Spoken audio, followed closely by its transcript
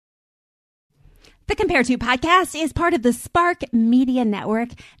The Compare To podcast is part of the Spark Media Network,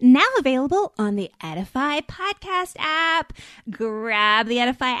 now available on the Edify podcast app. Grab the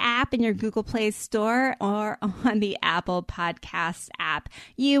Edify app in your Google Play Store or on the Apple Podcasts app.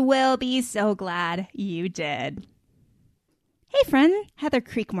 You will be so glad you did. Hey friend, Heather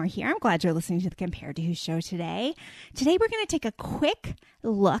Creekmore here. I'm glad you're listening to the Compare To show today. Today we're going to take a quick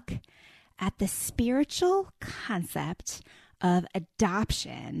look at the spiritual concept of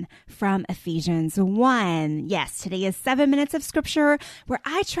adoption from Ephesians 1. Yes, today is 7 minutes of scripture where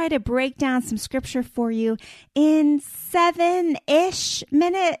I try to break down some scripture for you in 7-ish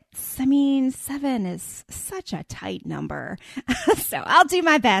minutes. I mean, 7 is such a tight number. So I'll do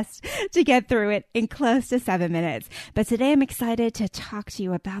my best to get through it in close to 7 minutes. But today I'm excited to talk to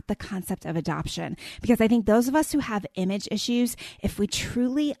you about the concept of adoption, because I think those of us who have image issues, if we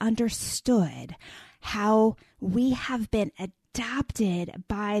truly understood how we have been adopted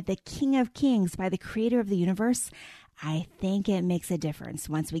by the King of Kings, by the creator of the universe, I think it makes a difference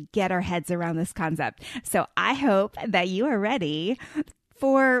once we get our heads around this concept. So I hope that you are ready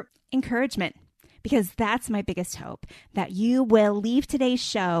for encouragement, because that's my biggest hope, that you will leave today's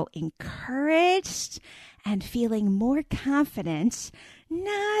show encouraged and feeling more confident,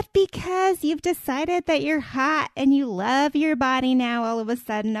 not because you've decided that you're hot and you love your body now all of a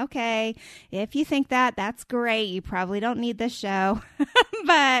sudden. Okay, if you think that, that's great. You probably don't need this show.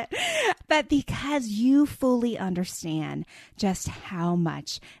 but because you fully understand just how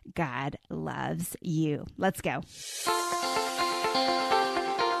much God loves you. Let's go.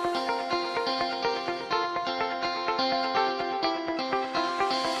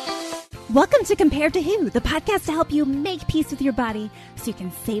 Welcome to Compare To Who, the podcast to help you make peace with your body so you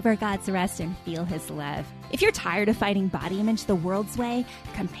can savor God's rest and feel His love. If you're tired of fighting body image the world's way,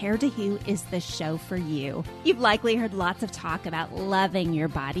 Compare To Who is the show for you. You've likely heard lots of talk about loving your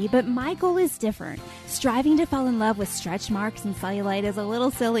body, but my goal is different. Striving to fall in love with stretch marks and cellulite is a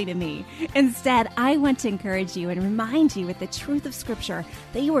little silly to me. Instead, I want to encourage you and remind you with the truth of Scripture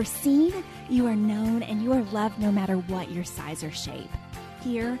that you are seen, you are known, and you are loved no matter what your size or shape.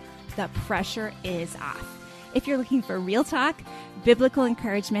 Here, the pressure is off. If you're looking for real talk, biblical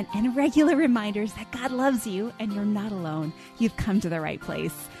encouragement, and regular reminders that God loves you and you're not alone, you've come to the right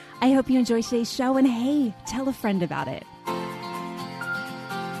place. I hope you enjoy today's show, and hey, tell a friend about it.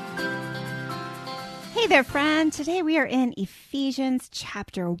 Hey there, friend. Today we are in Ephesians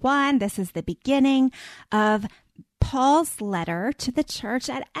chapter 1. This is the beginning of Paul's letter to the church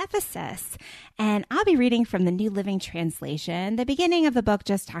at Ephesus. And I'll be reading from the New Living Translation. The beginning of the book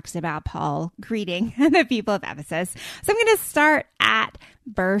just talks about Paul greeting the people of Ephesus. So I'm going to start at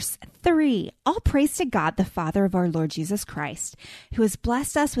verse 3. All praise to God, the Father of our Lord Jesus Christ, who has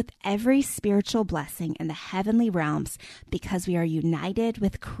blessed us with every spiritual blessing in the heavenly realms because we are united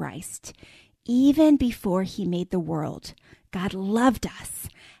with Christ. Even before He made the world, God loved us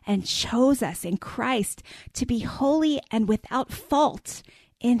and chose us in Christ to be holy and without fault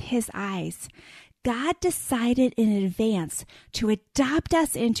in His eyes. God decided in advance to adopt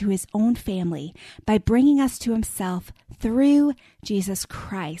us into His own family by bringing us to Himself through Jesus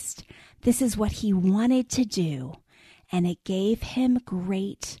Christ. This is what He wanted to do, and it gave Him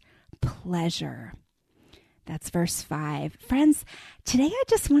great pleasure. That's verse 5. Friends, today I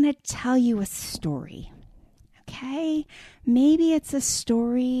just want to tell you a story. Okay, maybe it's a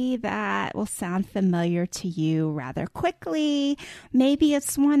story that will sound familiar to you rather quickly. Maybe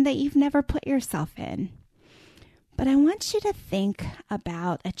it's one that you've never put yourself in. But I want you to think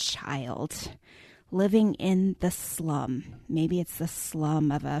about a child living in the slum. Maybe it's the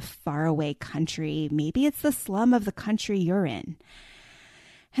slum of a faraway country. Maybe it's the slum of the country you're in.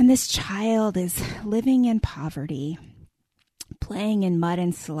 And this child is living in poverty, playing in mud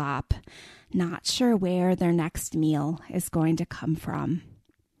and slop, not sure where their next meal is going to come from.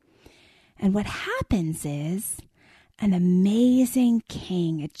 And what happens is an amazing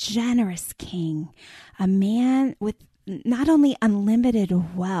king, a generous king, a man with not only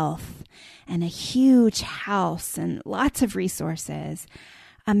unlimited wealth and a huge house and lots of resources,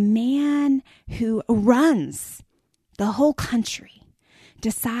 a man who runs the whole country,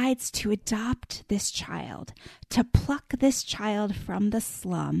 decides to adopt this child, to pluck this child from the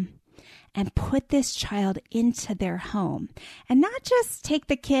slum and put this child into their home. And not just take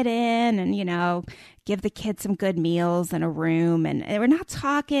the kid in and, give the kid some good meals and a room. And we're not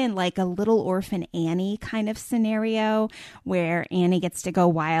talking like a little orphan Annie kind of scenario where Annie gets to go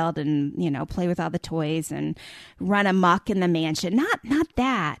wild and, play with all the toys and run amok in the mansion. Not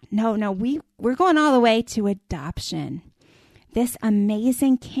that. No, we're going all the way to adoption. This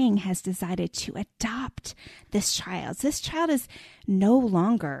amazing king has decided to adopt this child. This child is no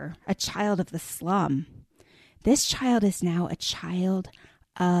longer a child of the slum. This child is now a child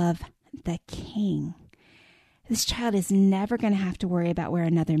of the king. This child is never going to have to worry about where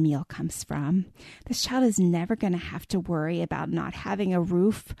another meal comes from. This child is never going to have to worry about not having a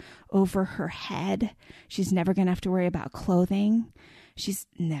roof over her head. She's never going to have to worry about clothing. She's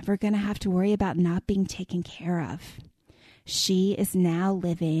never going to have to worry about not being taken care of. She is now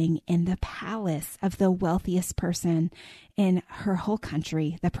living in the palace of the wealthiest person in her whole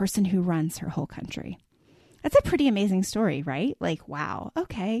country, the person who runs her whole country. That's a pretty amazing story, right? Like, wow,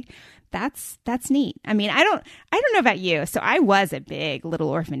 okay, that's neat. I mean, I don't know about you. So I was a big Little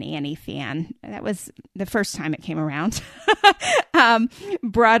Orphan Annie fan. That was the first time it came around.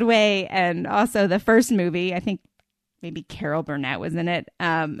 Broadway, and also the first movie, I think maybe Carol Burnett was in it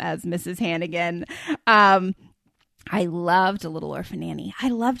as Mrs. Hannigan. I loved Little Orphan Annie. I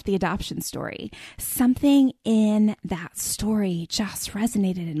loved the adoption story. Something in that story just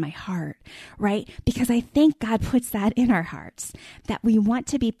resonated in my heart, right? Because I think God puts that in our hearts, that we want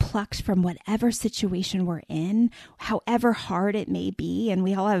to be plucked from whatever situation we're in, however hard it may be. And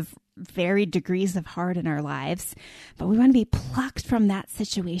we all have varied degrees of hard in our lives, but we want to be plucked from that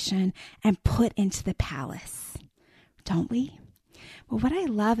situation and put into the palace, don't we? Well, what I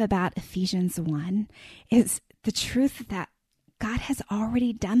love about Ephesians 1 is the truth that God has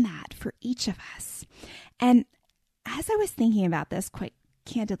already done that for each of us. And as I was thinking about this, quite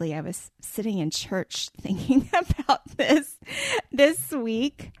candidly, I was sitting in church thinking about this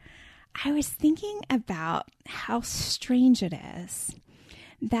week. I was thinking about how strange it is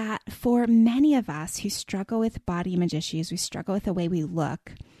that for many of us who struggle with body image issues, we struggle with the way we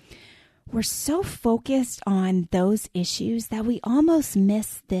look, we're so focused on those issues that we almost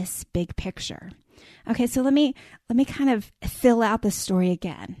miss this big picture. Okay, so let me kind of fill out the story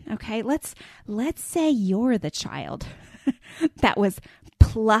again. Okay, let's say you're the child that was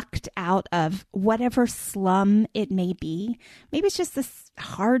plucked out of whatever slum it may be. Maybe it's just this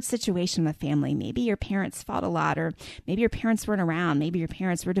hard situation in the family. Maybe your parents fought a lot, or maybe your parents weren't around. Maybe your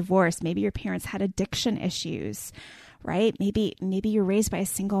parents were divorced. Maybe your parents had addiction issues. Right? Maybe you're raised by a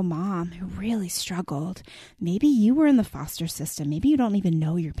single mom who really struggled. Maybe you were in the foster system. Maybe you don't even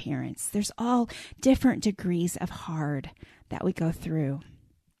know your parents. There's all different degrees of hard that we go through,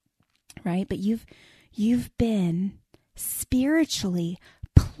 right? But you've been spiritually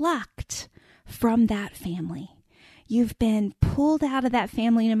plucked from that family. You've been pulled out of that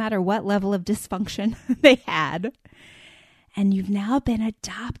family no matter what level of dysfunction they had. And you've now been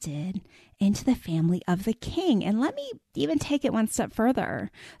adopted into the family of the king. And let me even take it one step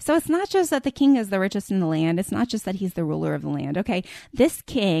further. So it's not just that the king is the richest in the land. It's not just that he's the ruler of the land. Okay, this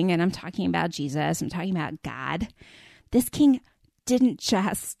king, and I'm talking about Jesus, I'm talking about God. This king doesn't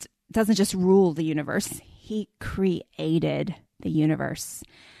just rule the universe. He created the universe.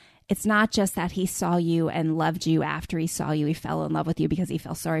 It's not just that he saw you and loved you after he saw you. He fell in love with you because he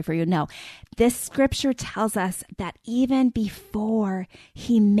felt sorry for you. No, this scripture tells us that even before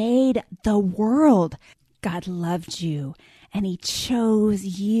he made the world, God loved you and he chose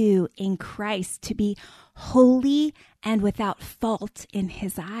you in Christ to be holy and without fault in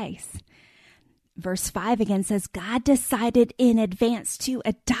his eyes. Verse 5 again says, God decided in advance to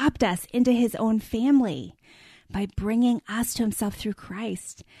adopt us into his own family by bringing us to himself through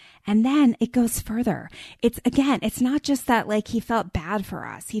Christ. And then it goes further. It's not just that like he felt bad for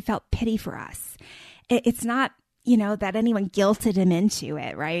us. He felt pity for us. It's not, that anyone guilted him into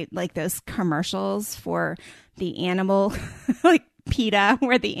it, right? Like those commercials for the animal, like PETA,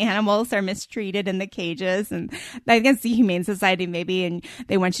 where the animals are mistreated in the cages. And I guess the Humane Society maybe, and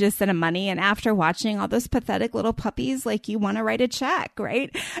they want you to send them money. And after watching all those pathetic little puppies, like you want to write a check,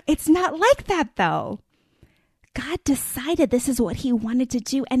 right? It's not like that though. God decided this is what he wanted to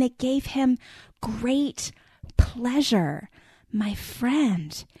do, and it gave him great pleasure. My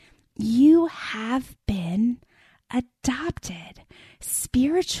friend, you have been adopted.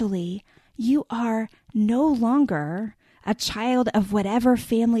 Spiritually, you are no longer a child of whatever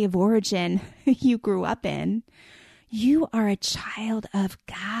family of origin you grew up in. You are a child of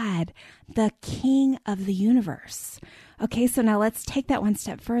God, the King of the universe. Okay, so now let's take that one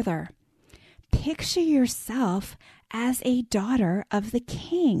step further. Picture yourself as a daughter of the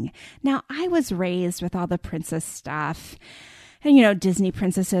king. Now, I was raised with all the princess stuff. And, Disney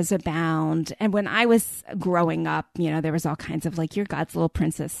princesses abound. And when I was growing up, there was all kinds of like, you're God's little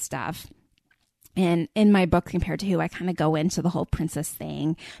princess stuff. And in my book, Compared to Who, I kind of go into the whole princess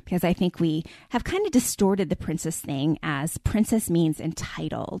thing because I think we have kind of distorted the princess thing as princess means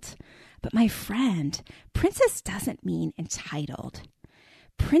entitled. But my friend, princess doesn't mean entitled.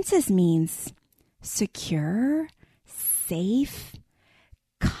 Princess means secure, safe,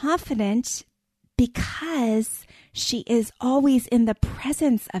 confident, because she is always in the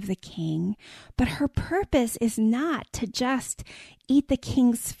presence of the king, but her purpose is not to just eat the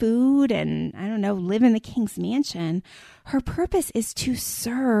king's food and, live in the king's mansion. Her purpose is to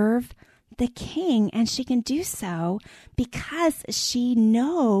serve the king, and she can do so because she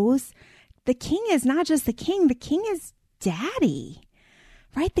knows the king is not just the king is daddy.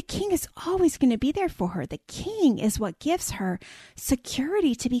 Right? The king is always going to be there for her. The king is what gives her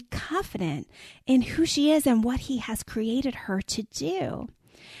security to be confident in who she is and what he has created her to do.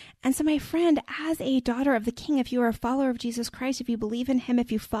 And so, my friend, as a daughter of the king, if you are a follower of Jesus Christ, if you believe in him,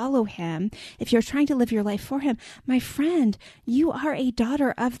 if you follow him, if you're trying to live your life for him, my friend, you are a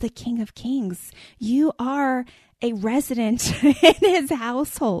daughter of the King of Kings. You are a resident in his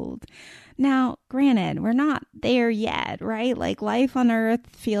household. Now, granted, we're not there yet, right? Like life on earth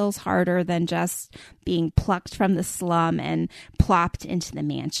feels harder than just being plucked from the slum and plopped into the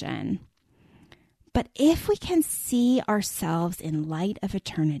mansion. But if we can see ourselves in light of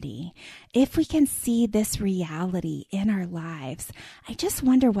eternity, if we can see this reality in our lives, I just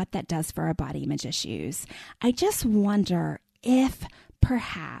wonder what that does for our body image issues. I just wonder if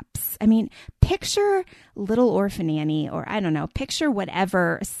perhaps, picture Little Orphan Annie, or picture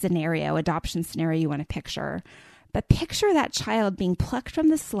whatever adoption scenario you want to picture. But picture that child being plucked from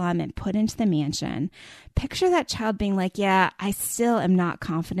the slum and put into the mansion. Picture that child being like, yeah, I still am not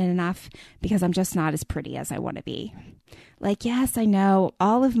confident enough because I'm just not as pretty as I want to be. Like, yes, I know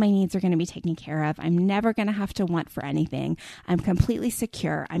all of my needs are going to be taken care of. I'm never going to have to want for anything. I'm completely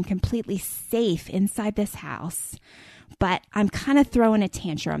secure. I'm completely safe inside this house. But I'm kind of throwing a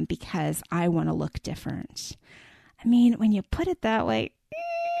tantrum because I want to look different. When you put it that way,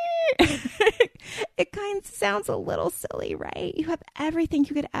 it kind of sounds a little silly, right? You have everything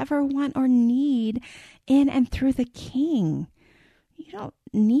you could ever want or need in and through the king. You don't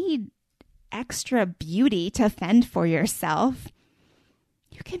need extra beauty to fend for yourself.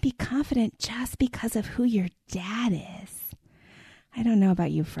 You can be confident just because of who your dad is. I don't know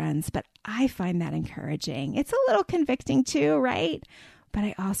about you, friends, but I find that encouraging. It's a little convicting too, right? But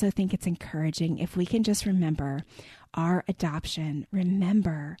I also think it's encouraging if we can just remember our adoption.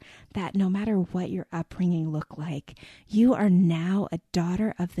 Remember that no matter what your upbringing looked like, you are now a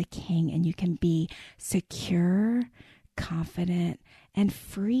daughter of the king, and you can be secure, confident, and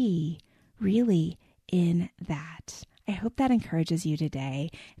free, really, in that. I hope that encourages you today.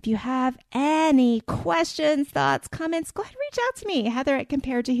 If you have any questions, thoughts, comments, go ahead and reach out to me,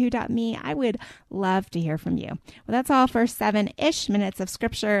 Heather@comparedtowho.me. I would love to hear from you. Well, that's all for 7-ish minutes of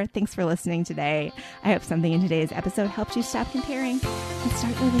scripture. Thanks for listening today. I hope something in today's episode helped you stop comparing and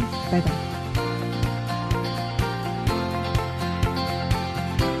start living. Bye-bye.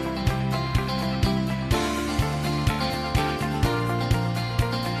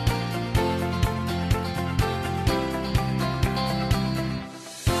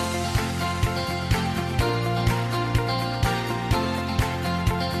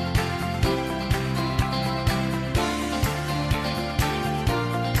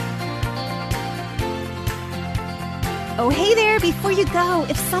 Oh, hey there, before you go,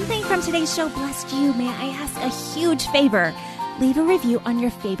 if something from today's show blessed you, may I ask a huge favor? Leave a review on your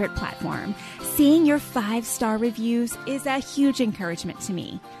favorite platform. Seeing your 5-star reviews is a huge encouragement to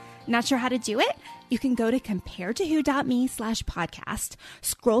me. Not sure how to do it? You can go to comparedtowho.me/podcast,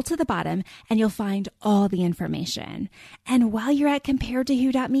 scroll to the bottom, and you'll find all the information. And while you're at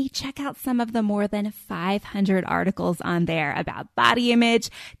comparedtowho.me, check out some of the more than 500 articles on there about body image,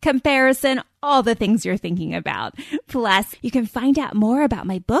 comparison, all the things you're thinking about. Plus, you can find out more about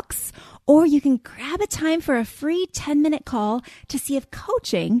my books, or you can grab a time for a free 10-minute call to see if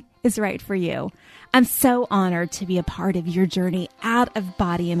coaching is right for you. I'm so honored to be a part of your journey out of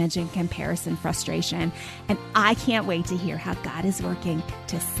body image and comparison frustration, and I can't wait to hear how God is working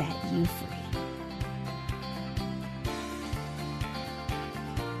to set you free.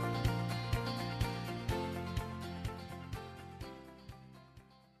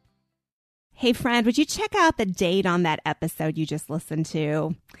 Hey friend, would you check out the date on that episode you just listened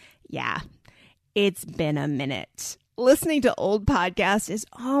to? Yeah, it's been a minute. Listening to old podcasts is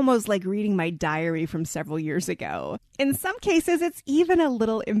almost like reading my diary from several years ago. In some cases, it's even a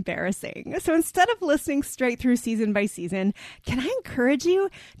little embarrassing. So instead of listening straight through season by season, can I encourage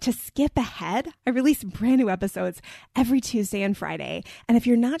you to skip ahead? I release brand new episodes every Tuesday and Friday. And if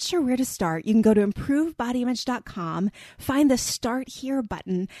you're not sure where to start, you can go to improvedbodyimage.com, find the Start Here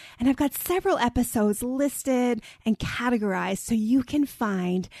button, and I've got several episodes listed and categorized so you can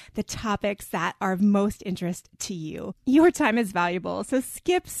find the topics that are of most interest to you. Your time is valuable, so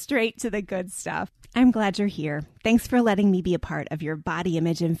skip straight to the good stuff. I'm glad you're here. Thanks for letting me be a part of your body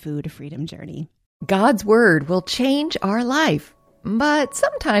image and food freedom journey. God's Word will change our life, but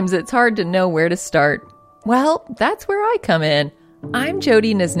sometimes it's hard to know where to start. Well, that's where I come in. I'm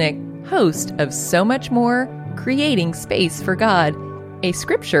Jody Nisnik, host of So Much More, Creating Space for God, a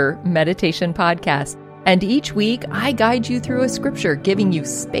scripture meditation podcast. And each week, I guide you through a scripture, giving you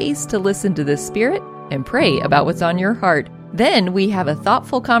space to listen to the Spirit and pray about what's on your heart. Then we have a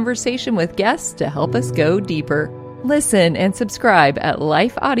thoughtful conversation with guests to help us go deeper. Listen and subscribe at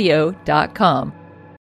lifeaudio.com.